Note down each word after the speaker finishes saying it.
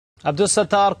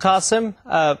Abdul-Sattar Kassem,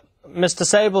 Mr.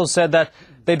 Sabel said that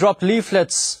they dropped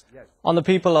leaflets on the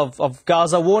people of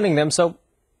Gaza warning them, so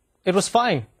it was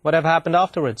fine, whatever happened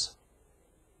afterwards.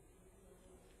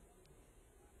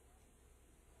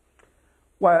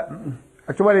 Well,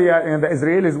 actually, the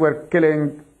Israelis were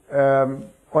killing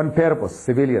on purpose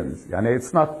civilians. And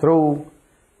it's not true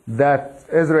that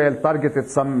Israel targeted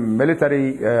some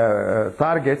military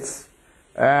targets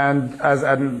and as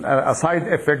a side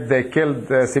effect they killed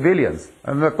civilians.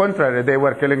 On the contrary, they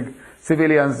were killing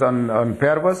civilians on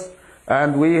purpose.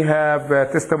 And we have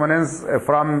testimonies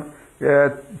from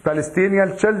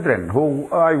Palestinian children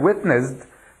who eyewitnessed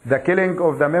the killing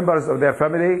of the members of their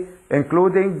family,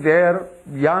 including their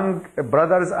young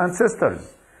brothers and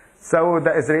sisters. So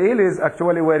the Israelis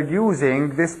actually were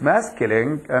using this mass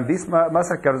killing and these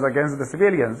massacres against the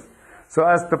civilians so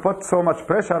as to put so much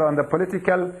pressure on the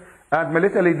political and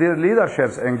military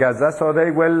leaderships in Gaza, so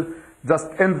they will just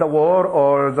end the war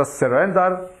or just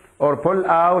surrender or pull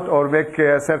out or make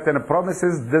certain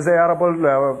promises desirable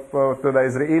to the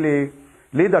Israeli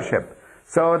leadership.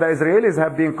 So the Israelis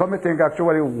have been committing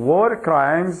actually war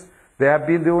crimes. They have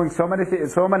been doing so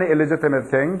many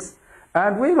illegitimate things.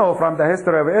 And we know from the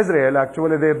history of Israel,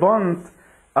 actually, they don't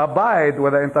abide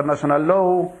with the international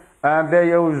law, and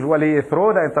they usually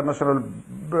throw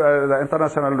the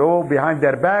international law behind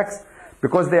their backs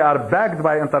because they are backed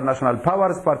by international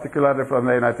powers, particularly from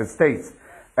the United States.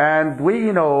 And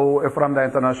we know from the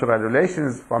international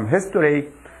relations, from history,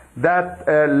 that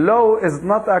law is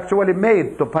not actually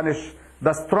made to punish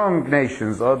the strong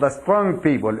nations or the strong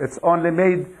people. It's only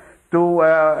made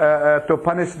to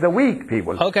punish the weak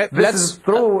people. Okay, this is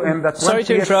true in the 20th Sorry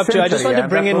to interrupt you. I just want to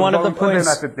bring in one of the points.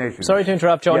 Sorry to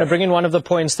interrupt you. I want to bring in one of the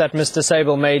points that Mr.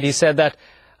 Sabel made. He said that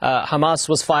Hamas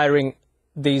was firing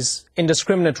these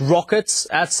indiscriminate rockets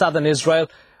at southern Israel,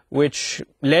 which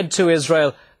led to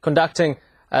Israel conducting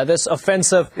this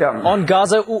offensive on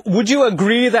Gaza. Would you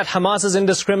agree that Hamas's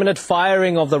indiscriminate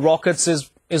firing of the rockets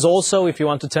is also, if you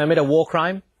want to term it, a war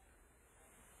crime?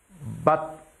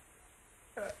 But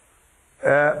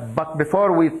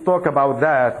before we talk about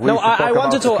that, I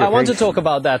want to talk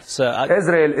about that, sir.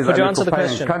 Israel is an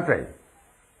occupying country.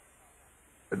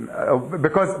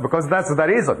 Because that's the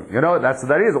reason, that's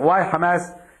the reason why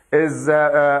Hamas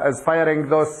is firing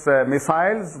those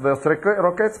missiles, those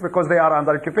rockets, because they are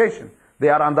under occupation. They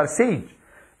are under siege.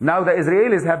 Now the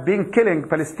Israelis have been killing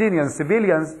Palestinian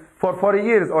civilians for 40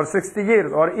 years or 60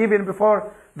 years, or even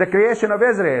before the creation of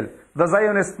Israel. The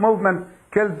Zionist movement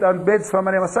killed and made so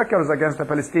many massacres against the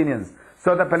Palestinians.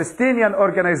 So the Palestinian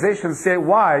organizations say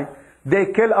why they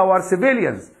kill our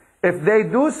civilians. If they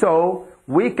do so,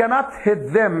 we cannot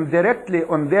hit them directly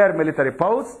on their military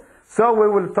posts, so we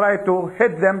will try to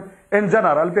hit them in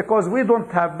general, because we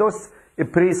don't have those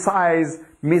precise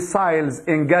missiles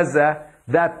in Gaza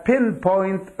that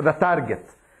pinpoint the target.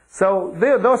 So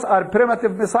those are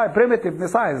primitive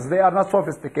missiles. They are not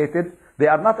sophisticated. They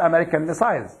are not American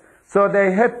missiles. So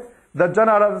they hit the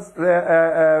general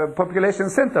population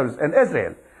centers in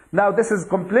Israel. Now this is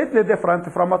completely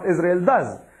different from what Israel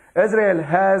does. Israel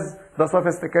has the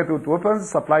sophisticated weapons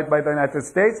supplied by the United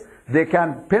States. They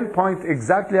can pinpoint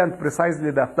exactly and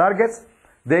precisely the targets.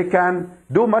 They can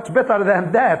do much better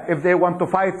than that if they want to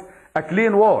fight a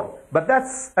clean war. But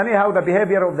that's anyhow the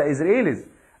behavior of the Israelis.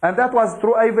 And that was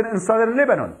true even in southern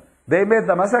Lebanon. They made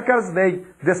the massacres, they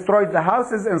destroyed the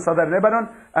houses in southern Lebanon,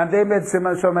 and they made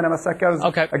so many massacres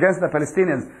against the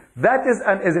Palestinians. That is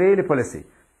an Israeli policy.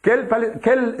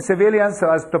 Kill civilians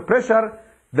so as to pressure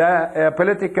the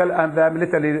political and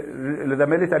the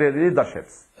military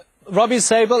leaderships. Robbie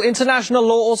Sabel, international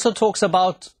law also talks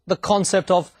about the concept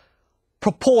of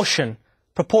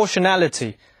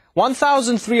proportionality.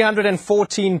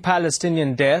 1,314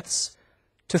 Palestinian deaths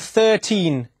to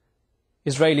 13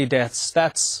 Israeli deaths.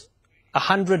 That's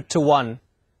 100 to 1.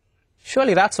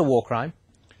 Surely that's a war crime.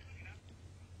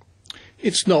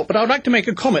 It's not, but I would like to make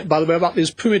a comment, by the way, about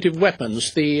these primitive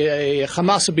weapons. The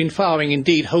Hamas have been firing,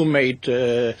 indeed, homemade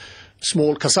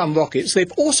small Qassam rockets.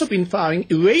 They've also been firing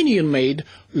Iranian-made,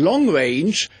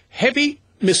 long-range, heavy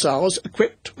missiles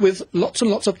equipped with lots and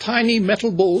lots of tiny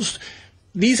metal balls.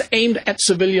 These aimed at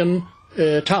civilian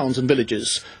towns and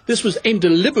villages. This was aimed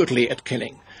deliberately at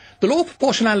killing. The law of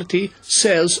proportionality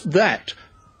says that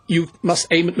you must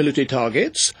aim at military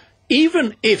targets,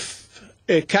 even if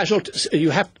casualties,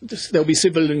 there'll be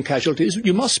civilian casualties,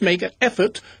 you must make an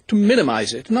effort to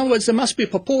minimize it. In other words, there must be a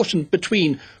proportion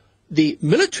between the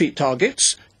military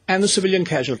targets and the civilian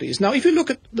casualties. Now, if you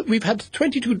look at, we've had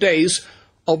 22 days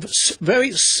of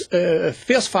very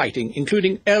fierce fighting,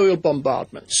 including aerial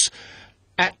bombardments,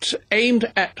 aimed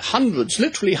at hundreds,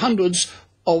 literally hundreds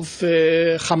of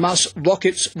Hamas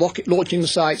rockets, rocket launching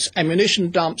sites,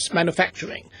 ammunition dumps,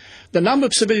 manufacturing. The number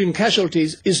of civilian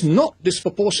casualties is not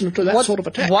disproportionate to that sort of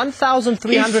attack.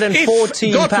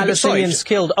 1,314 Palestinians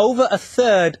killed, over a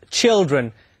third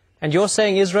children. And you're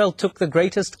saying Israel took the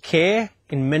greatest care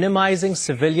in minimizing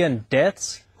civilian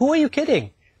deaths? Who are you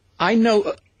kidding? I'm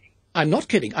not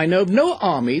kidding. I know of no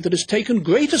army that has taken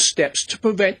greater steps to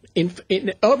prevent in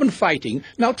urban fighting.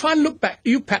 Now try and look back.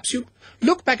 You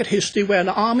look back at history where an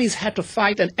army's had to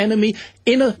fight an enemy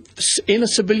in a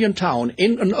civilian town,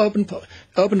 in an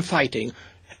urban fighting,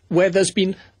 where there's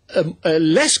been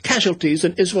less casualties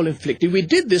than Israel inflicted. We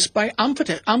did this by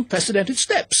unprecedented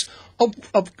steps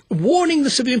of warning the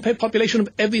civilian population of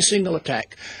every single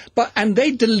attack. And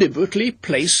they deliberately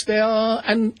placed their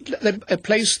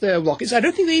rockets. I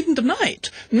don't think they even deny it,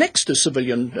 next to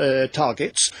civilian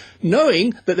targets,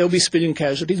 knowing that there will be civilian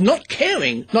casualties, not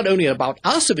caring not only about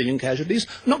our civilian casualties,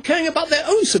 not caring about their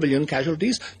own civilian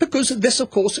casualties, because this, of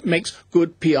course, makes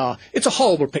good PR. It's a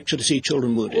horrible picture to see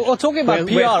children wounded. Well, talking about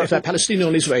PR, if they're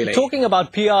Palestinian or Israeli. Talking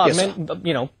about PR, yes,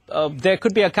 there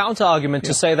could be a counter-argument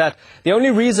to say that the only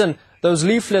reason those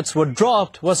leaflets were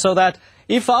dropped was so that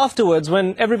if afterwards,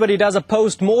 when everybody does a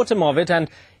post-mortem of it, and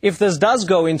if this does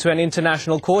go into an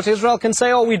international court, Israel can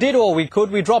say, oh, we did all we could,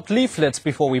 we dropped leaflets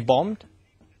before we bombed.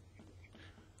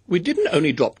 We didn't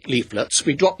only drop leaflets,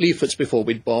 we dropped leaflets before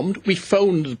we bombed. We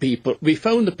phoned the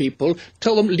people,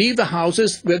 tell them, leave the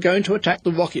houses, we're going to attack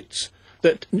the rockets.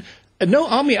 No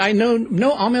army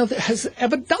has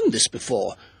ever done this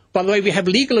before. By the way, we have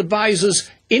legal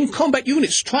advisors in combat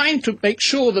units trying to make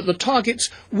sure that the targets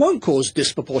won't cause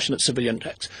disproportionate civilian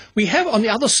attacks. We have on the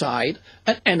other side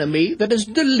an enemy that has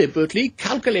deliberately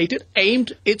calculated,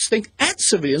 aimed its thing at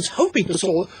civilians, hoping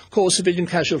to cause civilian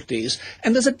casualties.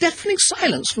 And there's a deafening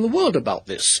silence from the world about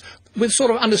this, with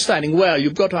sort of understanding, well,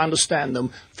 you've got to understand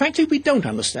them. Frankly, we don't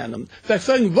understand them. They're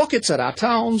throwing rockets at our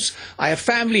towns. I have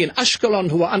family in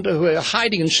Ashkelon who are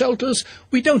hiding in shelters.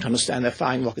 We don't understand they're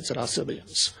firing rockets at our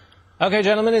civilians. Okay,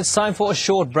 gentlemen, it's time for a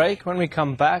short break. When we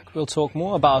come back, we'll talk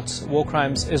more about war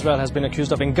crimes Israel has been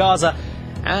accused of in Gaza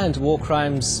and war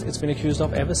crimes it's been accused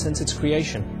of ever since its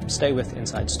creation. Stay with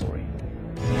Inside Story.